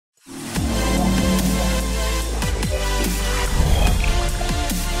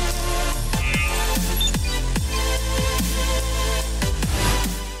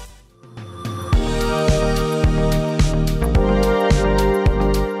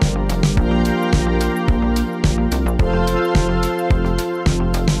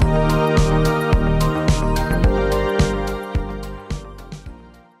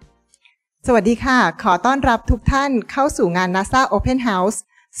วัสดีค่ะขอต้อนรับทุกท่านเข้าสู่งาน NASA Open House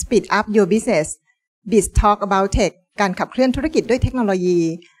Speed Up Your Business Biz Talk About Tech การขับเคลื่อนธุรกิจด้วยเทคโนโลยี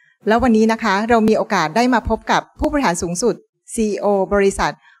แล้ววันนี้นะคะเรามีโอกาสได้มาพบกับผู้บริหารสูงสุด CEO บริษั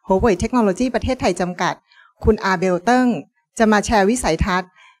ท Huawei Technology ประเทศไทยจำกัดคุณอาเบลเติ้งจะมาแชร์วิสัยทัศน์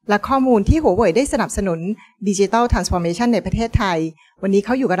และข้อมูลที่ Huawei ได้สนับสนุน Digital Transformation ในประเทศไทยวันนี้เข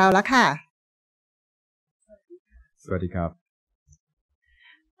าอยู่กับเราแล้วค่ะสวัสดีครับ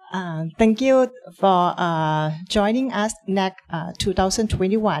Thank you for joining us NAC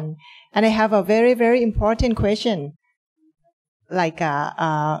 2021 and I have a very important question like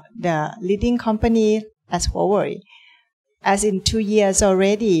the leading company as Huawei as in 2 years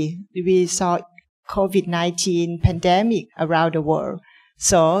already we saw COVID-19 pandemic around the world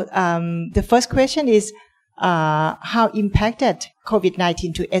so the first question is how impacted COVID-19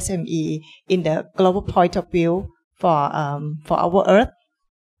 to SME in the global point of view for our earth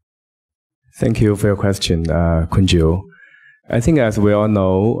Thank you for your question, Kunju. I think as we all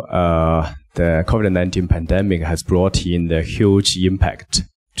know, the COVID-19 pandemic has brought in a huge impact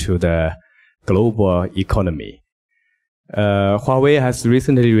to the global economy. Huawei has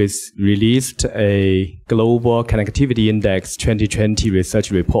recently released a Global Connectivity Index 2020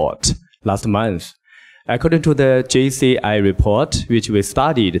 research report last month. According to the JCI report, which we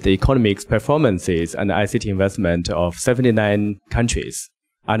studied the economic performances and ICT investment of 79 countries,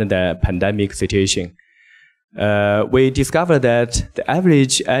 under the pandemic situation, we discovered that the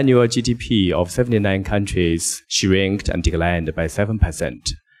average annual GDP of 79 countries shrinked and declined by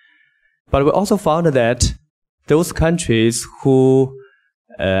 7%. But we also found that those countries who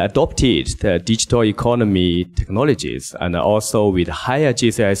adopted the digital economy technologies and also with higher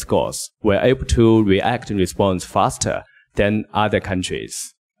GCI scores were able to react and respond faster than other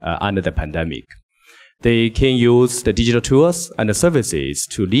countries under the pandemic. They can use the digital tools and the services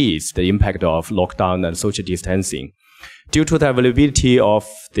to ease the impact of lockdown and social distancing. Due to the availability of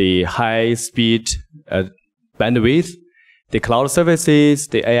the high-speed bandwidth, the cloud services,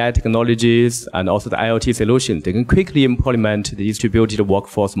 the AI technologies, and also the IoT solutions, they can quickly implement the distributed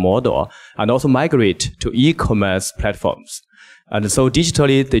workforce model and also migrate to e-commerce platforms. And so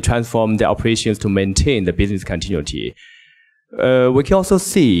digitally, they transform their operations to maintain the business continuity. We can also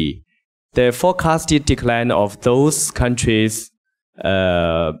see the forecasted decline of those countries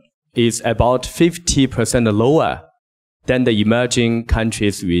is about 50% lower than the emerging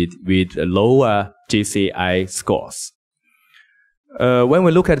countries with lower GCI scores. When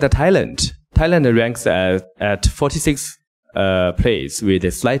we look at Thailand ranks at 46th place with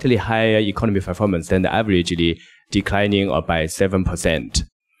a slightly higher economic performance than the averagely declining by 7%.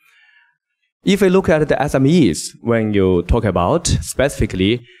 If we look at the SMEs, when you talk about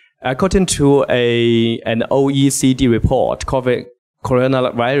specifically, according to an OECD report covering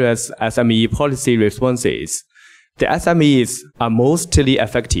coronavirus SME policy responses, the SMEs are mostly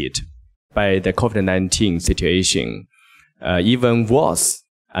affected by the COVID-19 situation, even worse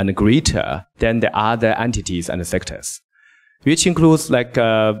and greater than the other entities and sectors, which includes like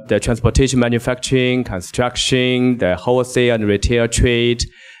the transportation, manufacturing, construction, the wholesale and retail trade,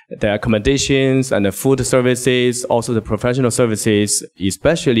 the accommodations and the food services, also the professional services,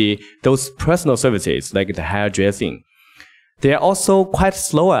 especially those personal services like the hairdressing. They are also quite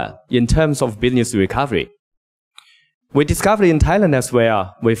slower in terms of business recovery. We discovered in Thailand as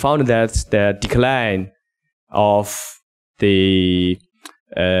well, we found that the decline of the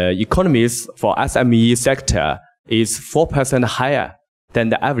economies for SME sector is 4% higher than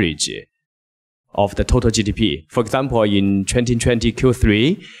the average of the total GDP. For example, in 2020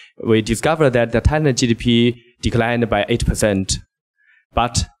 Q3, we discovered that the Thailand GDP declined by 8%,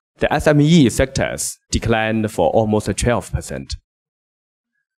 but the SME sectors declined for almost 12%.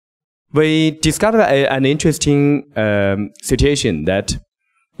 We discovered an interesting situation that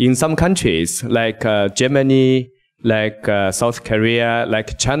in some countries like Germany, like South Korea,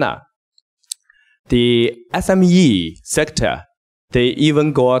 like China, the SME sector, they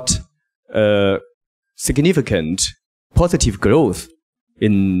even got significant positive growth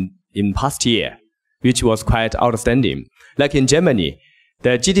in past year, which was quite outstanding. Like in Germany,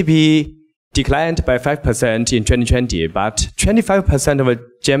 the GDP declined by 5% in 2020, but 25% of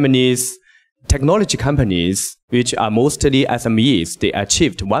Germany's technology companies, which are mostly SMEs, they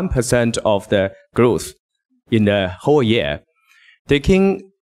achieved 1% of the growth in the whole year. They can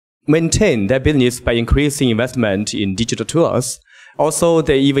maintain their business by increasing investment in digital tools. Also,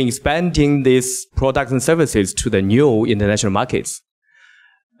 they're even expanding these products and services to the new international markets.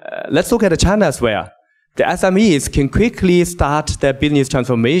 Let's look at China as well. The SMEs can quickly start their business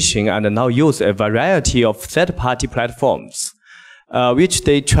transformation and now use a variety of third-party platforms which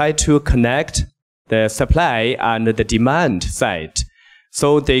they try to connect the supply and the demand side,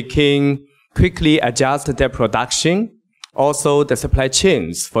 so they can quickly adjust their production, also the supply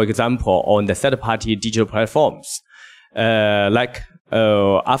chains, for example, on the third-party digital platforms. After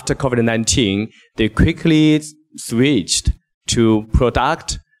COVID-19, they quickly switched to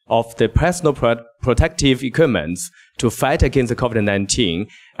product of the personal protective equipment to fight against COVID-19,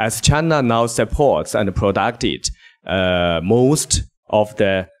 as China now supports and produced most of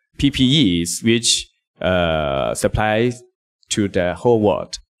the PPEs which supply to the whole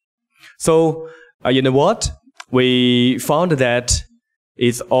world. So, you know what? We found that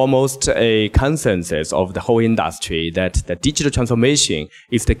it's almost a consensus of the whole industry that the digital transformation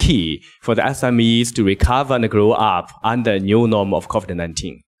is the key for the SMEs to recover and grow up under the new norm of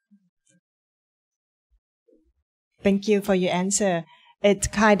COVID-19. Thank you for your answer. It's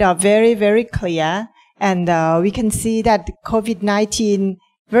kind of very, very clear. And we can see that COVID-19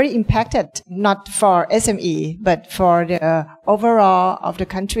 very impacted, not for SME, but for the overall of the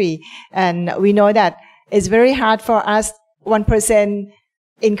country. And we know that it's very hard for us, 1%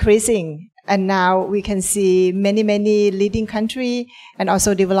 increasing. And now we can see many, many leading country and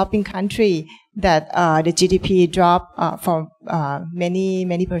also developing country that the GDP dropped for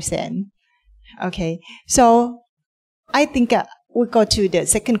many percent. Okay, so I think we'll go to the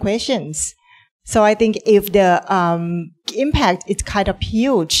second questions. So I think if the impact is kind of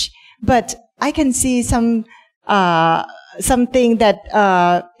huge, but I can see something that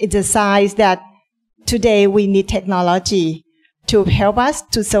it's a sign that today we need technology to help us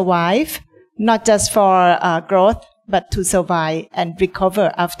to survive, not just for growth, but to survive and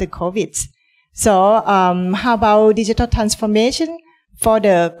recover after COVID. So how about digital transformation for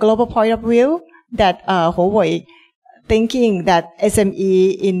the global point of view that Huawei thinking that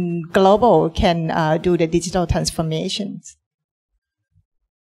SME in global can do the digital transformations?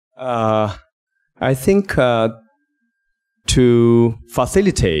 I think to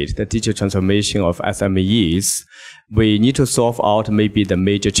facilitate the digital transformation of SMEs, we need to solve out maybe the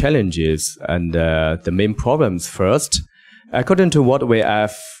major challenges and the main problems first. According to what we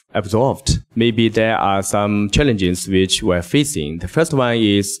have observed, maybe there are some challenges which we're facing. The first one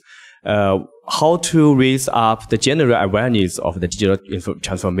is how to raise up the general awareness of the digital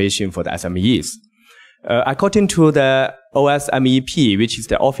transformation for the SMEs. According to the OSMEP, which is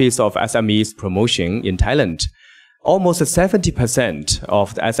the Office of SMEs Promotion in Thailand, almost 70%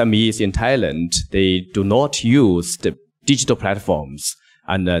 of the SMEs in Thailand, they do not use the digital platforms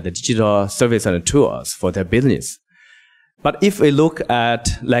and the digital service and tools for their business. But if we look at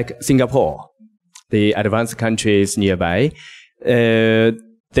like Singapore, the advanced countries nearby,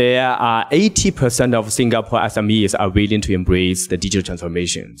 there are 80% of Singapore SMEs are willing to embrace the digital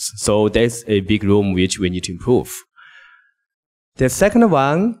transformations. So there's a big room which we need to improve. The second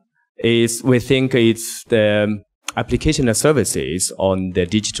one is we think it's the application of services on the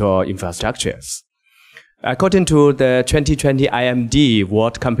digital infrastructures. According to the 2020 IMD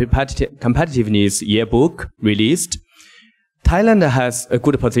World Competitiveness Yearbook released, Thailand has a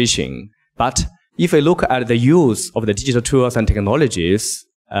good position. But if we look at the use of the digital tools and technologies,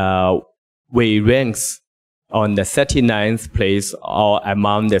 we rank on the 39th place or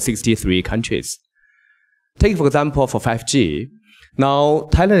among the 63 countries. Take, for example, for 5G. Now,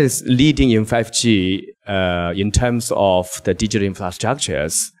 Thailand is leading in 5G in terms of the digital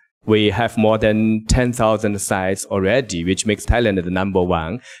infrastructures. We have more than 10,000 sites already, which makes Thailand the number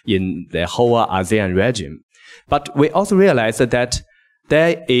one in the whole ASEAN region. But we also realize that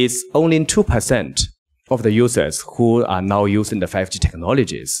there is only 2% of the users who are now using the 5G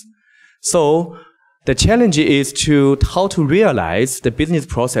technologies. So the challenge is how to realize the business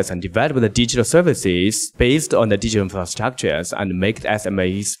process and develop the digital services based on the digital infrastructures and make the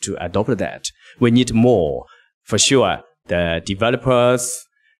SMEs to adopt that. We need more, for sure, the developers,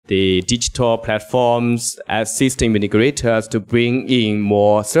 the digital platforms as system integrators to bring in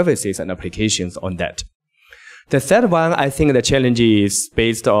more services and applications on that. The third one, I think the challenge is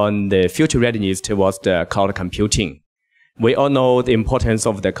based on the future readiness towards the cloud computing. We all know the importance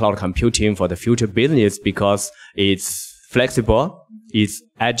of the cloud computing for the future business because it's flexible, it's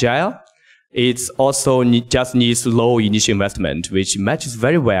agile, it's also just needs low initial investment, which matches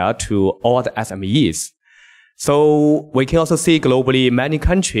very well to all the SMEs. So we can also see globally many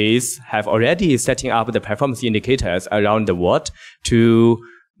countries have already setting up the performance indicators around the world to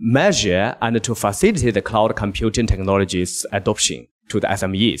measure and to facilitate the cloud computing technologies adoption to the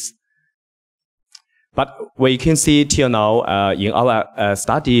SMEs. But we can see till now in our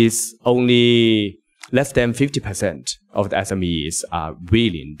studies, only less than 50% of the SMEs are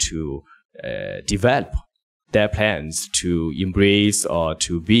willing to develop their plans to embrace or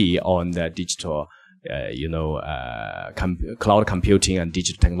to be on the digital, cloud computing and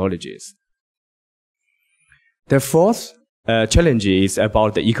digital technologies. The fourth challenge is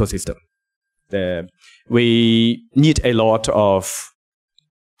about the ecosystem. We need a lot of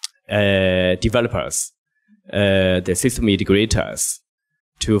developers, the system integrators,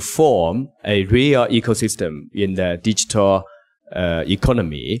 to form a real ecosystem in the digital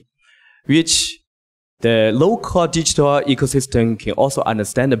economy, which the local digital ecosystem can also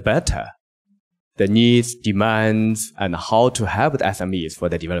understand better the needs, demands, and how to help the SMEs for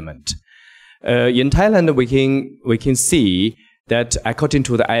the development. In Thailand, we can see that according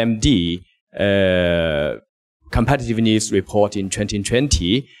to the IMD competitiveness report in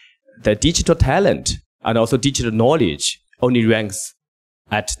 2020, the digital talent and also digital knowledge only ranks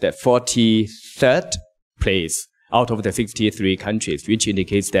at the 43rd place out of the 63 countries, which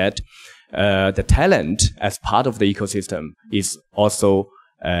indicates that the talent as part of the ecosystem is also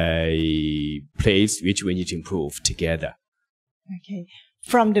a place which we need to improve together. Okay.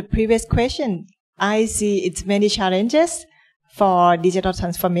 From the previous question, I see it's many challenges for digital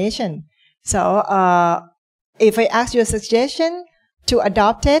transformation. So if I ask you a suggestion to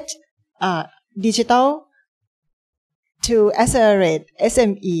adopt it, digital to accelerate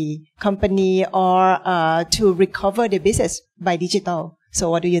SME company or to recover the business by digital. So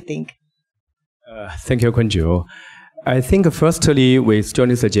what do you think? Thank you, Kunju. I think firstly, we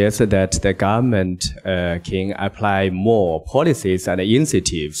strongly suggest that the government can apply more policies and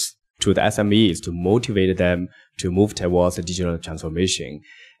incentives to the SMEs to motivate them to move towards the digital transformation.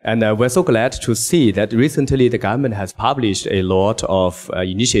 And we're so glad to see that recently the government has published a lot of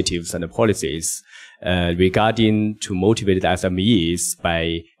initiatives and policies regarding to motivate the SMEs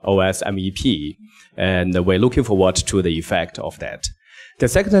by OSMEP. And we're looking forward to the effect of that.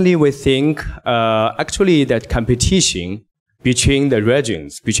 Secondly, we think actually that competition between the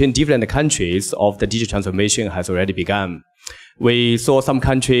regions, between different countries of the digital transformation has already begun. We saw some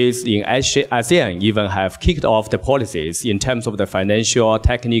countries in ASEAN even have kicked off the policies in terms of the financial,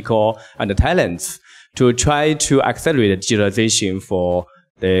 technical, and the talents to try to accelerate the digitalization for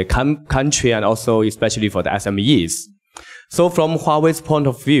the country and also especially for the SMEs. So from Huawei's point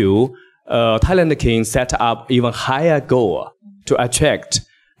of view, Thailand can set up even higher goal to attract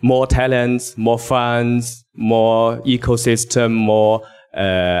more talents, more funds, more ecosystem, more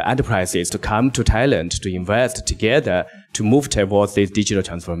enterprises to come to Thailand to invest together to move towards this digital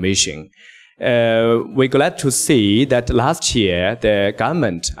transformation. We're glad to see that last year the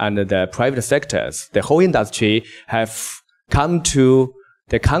government and the private sectors, the whole industry have come to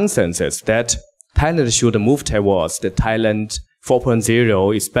the consensus that Thailand should move towards the Thailand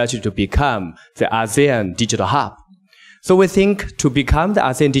 4.0, especially to become the ASEAN digital hub. So we think to become the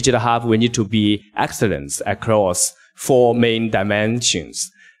ASEAN digital hub, we need to be excellence across four main dimensions,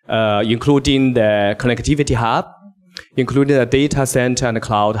 including the connectivity hub, including the data center and the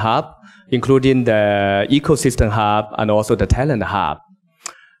cloud hub, including the ecosystem hub, and also the talent hub.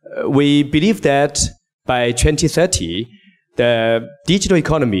 We believe that by 2030, the digital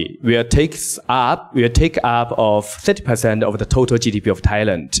economy will take up of 30% of the total GDP of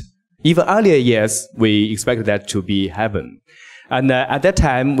Thailand. Even earlier years, we expect that to be happen. And at that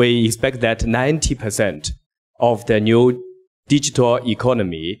time, we expect that 90% of the new digital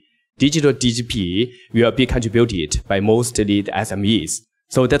economy, digital GDP, will be contributed by mostly the SMEs.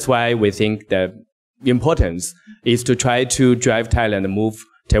 So that's why we think the importance is to try to drive Thailand and move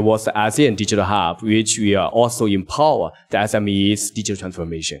towards the ASEAN digital hub, which will also empower the SMEs digital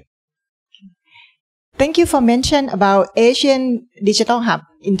transformation. Thank you for mentioning about Asian Digital Hub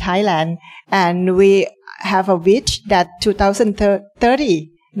in Thailand. And we have a wish that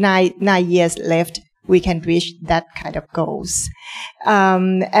 2030, 9 years left, we can reach that kind of goals.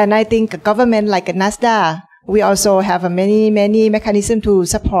 And I think a government like NASDA, we also have many mechanisms to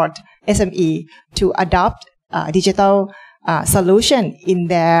support SME to adopt digital solution in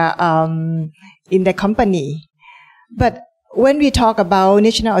their company. But when we talk about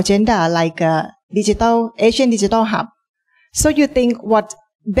national agenda like Asian Digital Hub, so you think what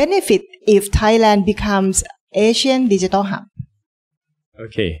benefit if Thailand becomes Asian Digital Hub?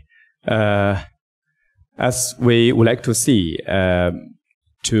 Okay. As we would like to see,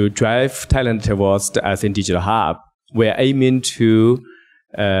 to drive Thailand towards the ASEAN Digital Hub, we are aiming to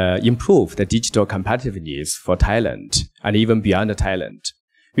improve the digital competitiveness for Thailand and even beyond Thailand,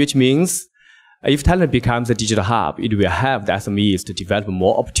 which means if Thailand becomes a digital hub, it will have the SMEs to develop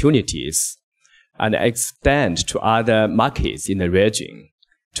more opportunities and extend to other markets in the region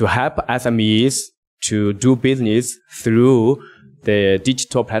to help SMEs to do business through the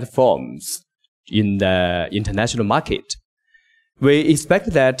digital platforms in the international market. We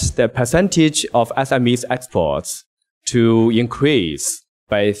expect that the percentage of SMEs exports to increase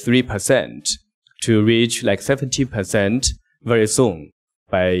by 3% to reach like 70% very soon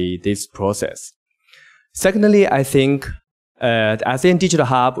by this process. Secondly, I think the ASEAN Digital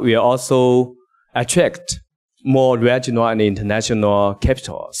Hub will also attract more regional and international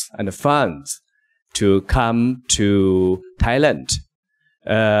capitals and funds to come to Thailand.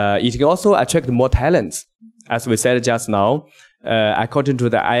 It can also attract more talents. As we said just now, according to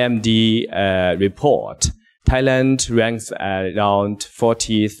the IMD report, Thailand ranks around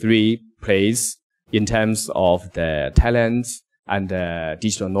 43 place in terms of the talents and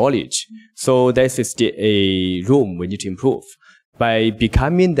digital knowledge. So there is still a room we need to improve. By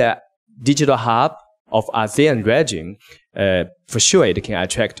becoming the digital hub of ASEAN region, for sure it can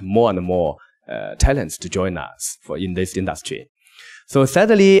attract more and more talents to join us in this industry. So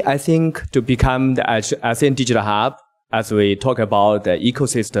thirdly, I think to become the ASEAN Digital Hub, as we talk about the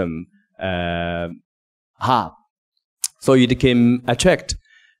ecosystem hub, so it can attract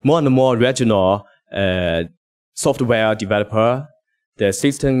more and more regional software developer, the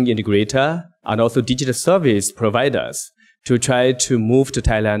system integrator, and also digital service providers to try to move to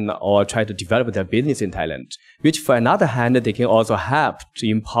Thailand or try to develop their business in Thailand, which for another hand, they can also help to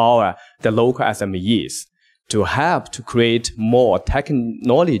empower the local SMEs to help to create more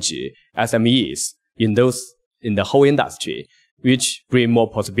technology SMEs in the whole industry, which bring more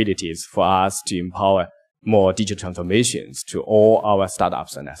possibilities for us to empower more digital transformations to all our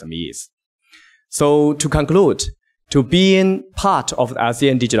startups and SMEs. So to conclude, to being part of the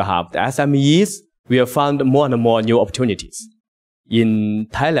ASEAN Digital Hub, the SMEs will find more and more new opportunities in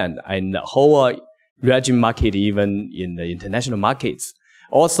Thailand and the whole region market, even in the international markets.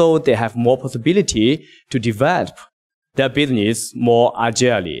 Also, they have more possibility to develop their business more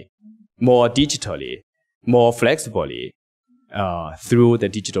agilely, more digitally, more flexibly through the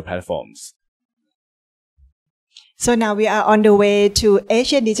digital platforms. So now we are on the way to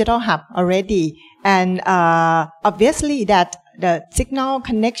Asian Digital Hub already. And obviously that the signal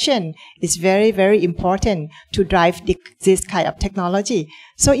connection is very, very important to drive this kind of technology.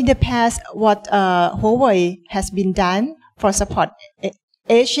 So in the past, what Huawei has been done for support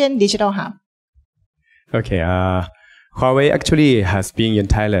Asian Digital Hub? Okay, Huawei actually has been in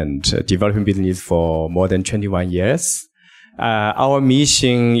Thailand developing business for more than 21 years. Our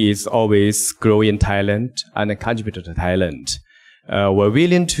mission is always grow in Thailand and contribute to Thailand. We're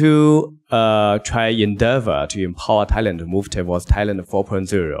willing to try endeavor to empower Thailand to move towards Thailand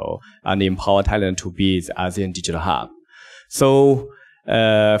 4.0 and empower Thailand to be the ASEAN Digital Hub. So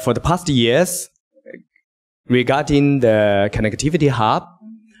for the past years, regarding the connectivity hub,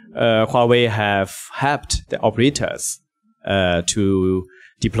 Huawei have helped the operators to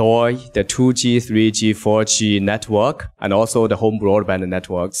deploy the 2G, 3G, 4G network and also the home broadband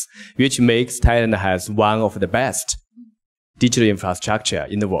networks, which makes Thailand has one of the best digital infrastructure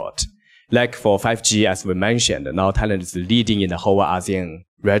in the world. Like for 5G, as we mentioned, now Thailand is leading in the whole ASEAN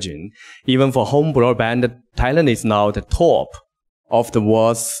region. Even for home broadband, Thailand is now the top of the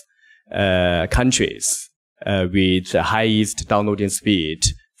world's countries with the highest downloading speed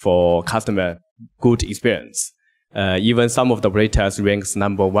for customer good experience. Even some of the operators ranks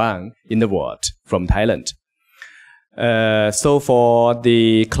 #1 in the world from Thailand. So for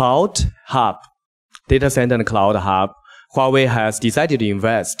the cloud hub, data center and cloud hub, Huawei has decided to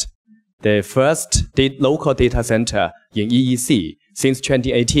invest the first local data center in EEC since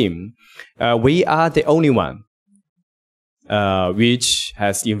 2018. We are the only one which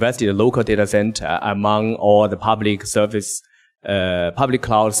has invested in a local data center among all the public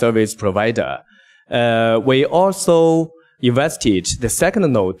cloud service provider. We also invested the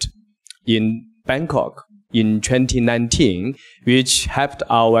second node in Bangkok in 2019, which helped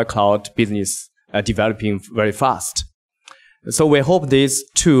our cloud business developing very fast. So we hope these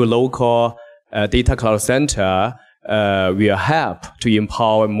two local data cloud center will help to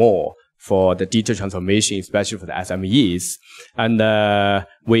empower more for the digital transformation, especially for the SMEs. And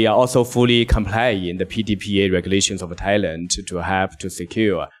we are also fully complying the PDPA regulations of Thailand to help to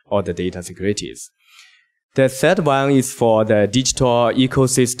secure all the data securities. The third one is for the digital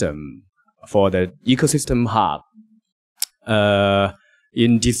ecosystem, for the ecosystem hub.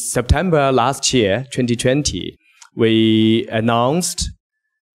 In this September last year, 2020, we announced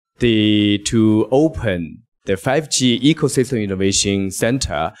to open the 5G Ecosystem Innovation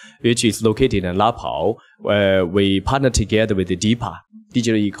Center, which is located in Lapao, where we partner together with the DIPA,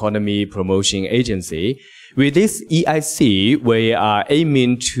 Digital Economy Promotion Agency. With this EIC, we are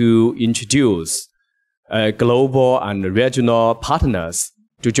aiming to introduce global and regional partners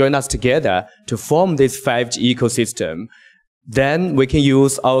to join us together to form this 5G ecosystem, then we can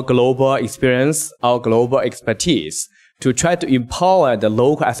use our global experience, our global expertise to try to empower the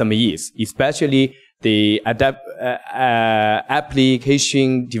local SMEs, especially the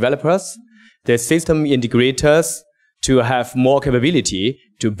application developers, the system integrators, to have more capability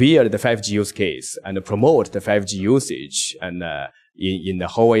to build the 5G use case and promote the 5G usage and in the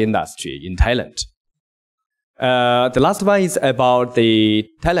whole industry in Thailand. The last one is about the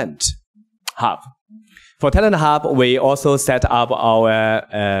talent hub. For Talent Hub, we also set up our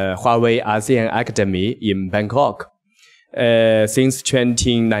Huawei ASEAN Academy in Bangkok. Since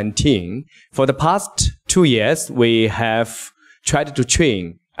 2019, for the past 2 years, we have tried to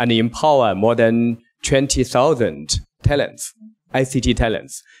train and empower more than 20,000 talents, ICT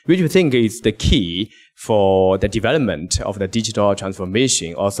talents, which we think is the key for the development of the digital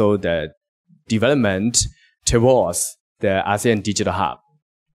transformation, also the development towards the ASEAN Digital Hub.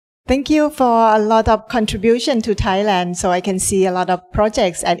 Thank you for a lot of contribution to Thailand. So I can see a lot of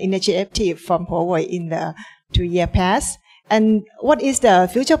projects and initiatives from Huawei in the 2-year past. And what is the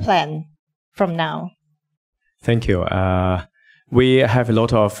future plan from now? Thank you. We have a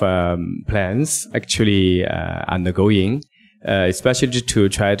lot of plans actually undergoing, especially to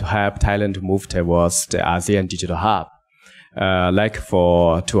try to help Thailand to move towards the ASEAN Digital Hub.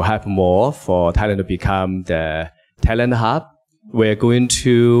 To help more for Thailand to become the Talent Hub, we're going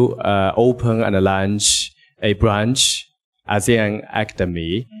to open and launch a branch, ASEAN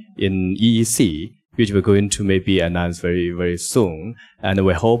Academy in EEC, which we're going to maybe announce very, very soon. And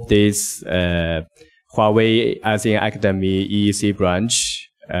we hope this Huawei ASEAN Academy EEC branch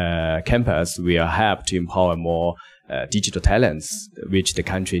campus will help to empower more digital talents, which the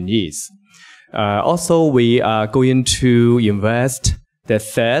country needs. Also, we are going to invest the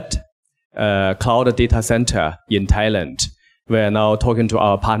third cloud data center in Thailand. We are now talking to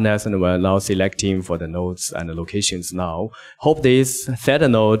our partners and we're now selecting for the nodes and the locations now. Hope this third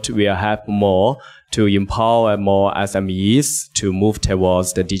node will help more to empower more SMEs to move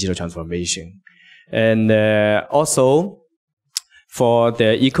towards the digital transformation. And also, for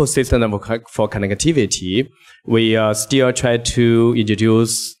the ecosystem for connectivity, we are still trying to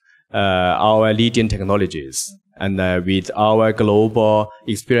introduce our leading technologies. And with our global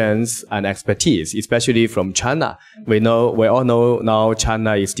experience and expertise, especially from China, we all know now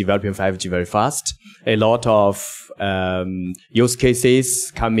China is developing 5G very fast. A lot of use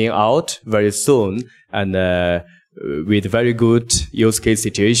cases coming out very soon, and with very good use case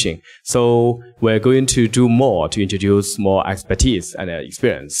situation. So we're going to do more to introduce more expertise and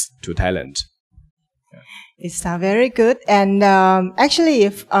experience to Thailand. It's very good. And actually,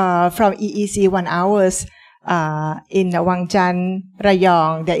 from EEC 1 hours, in Wangchan,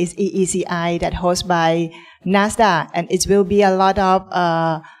 Rayong, there is EECI that hosted by NASDA, and it will be a lot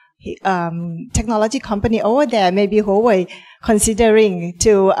of technology company over there. Maybe Huawei considering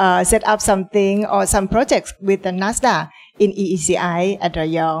to set up something or some projects with the NASDA in EECI at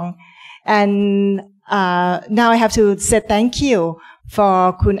Rayong. And now I have to say thank you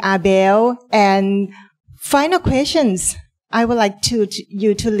for Kun Abel. And final questions, I would like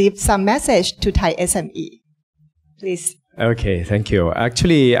you to leave some message to Thai SME. Please. Okay, thank you.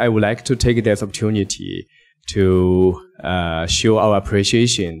 Actually, I would like to take this opportunity to show our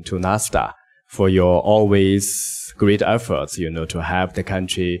appreciation to NASDA for your always great efforts, to help the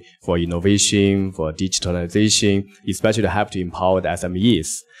country for innovation, for digitalization, especially to help to empower the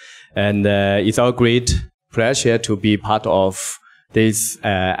SMEs. And it's our great pleasure to be part of this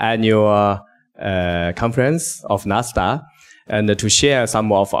annual conference of NASDA and to share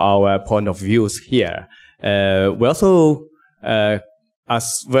some of our point of views here. We also are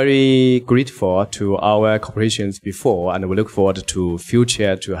very grateful to our cooperations before, and we look forward to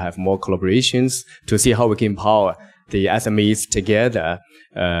future to have more collaborations to see how we can empower the SMEs together.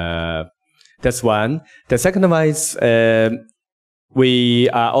 That's one. The second one is we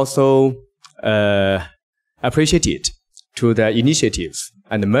are also appreciated to the initiatives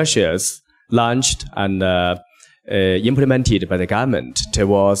and measures launched and implemented by the government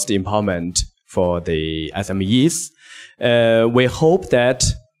towards the empowerment for the SMEs. We hope that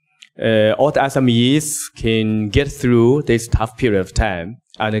all the SMEs can get through this tough period of time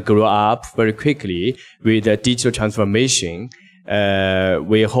and grow up very quickly with the digital transformation.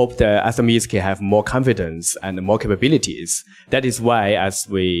 We hope the SMEs can have more confidence and more capabilities. That is why, as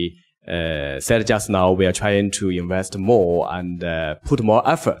we said just now, we are trying to invest more and put more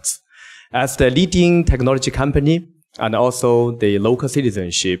efforts. As the leading technology company and also the local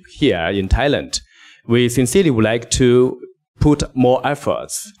citizenship here in Thailand, we sincerely would like to put more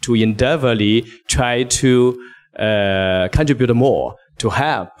efforts to endeavorly try to contribute more to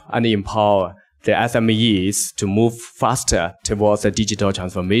help and empower the SMEs to move faster towards the digital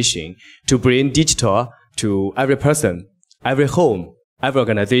transformation, to bring digital to every person, every home, every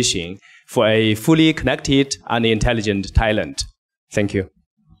organization for a fully connected and intelligent Thailand. Thank you.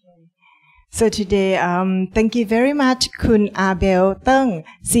 So today, thank you very much, Kun Abel Teng,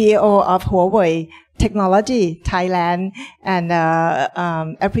 CEO of Huawei Technology Thailand, and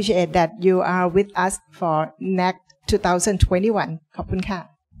appreciate that you are with us for NAC 2021. ขอบคุณค่ะ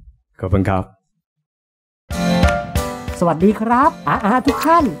ขอบคุณครับ สวัสดีครับทุก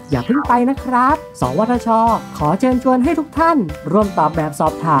ท่านอย่าเพิ่งไปนะครับสวทช.ขอเชิญชวนให้ทุกท่านร่วมตอบแบบสอ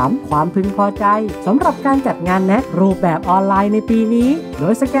บถามความพึงพอใจสำหรับการจัดงานแนรูปแบบออนไลน์ในปีนี้โด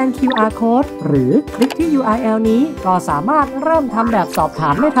ยสแกน QR Code หรือคลิกที่ URL นี้ก็สามารถเริ่มทำแบบสอบถา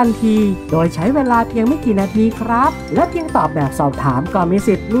มได้ทันทีโดยใช้เวลาเพียงไม่กี่นาทีครับและเพียงตอบแบบสอบถามก็มี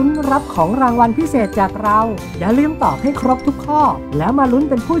สิทธิ์ลุ้นรับของรางวัลพิเศษจากเราอย่าลืมตอบให้ครบทุกข้อแล้วมาลุ้น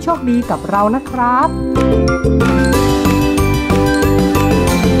เป็นผู้โชคดีกับเรานะครับ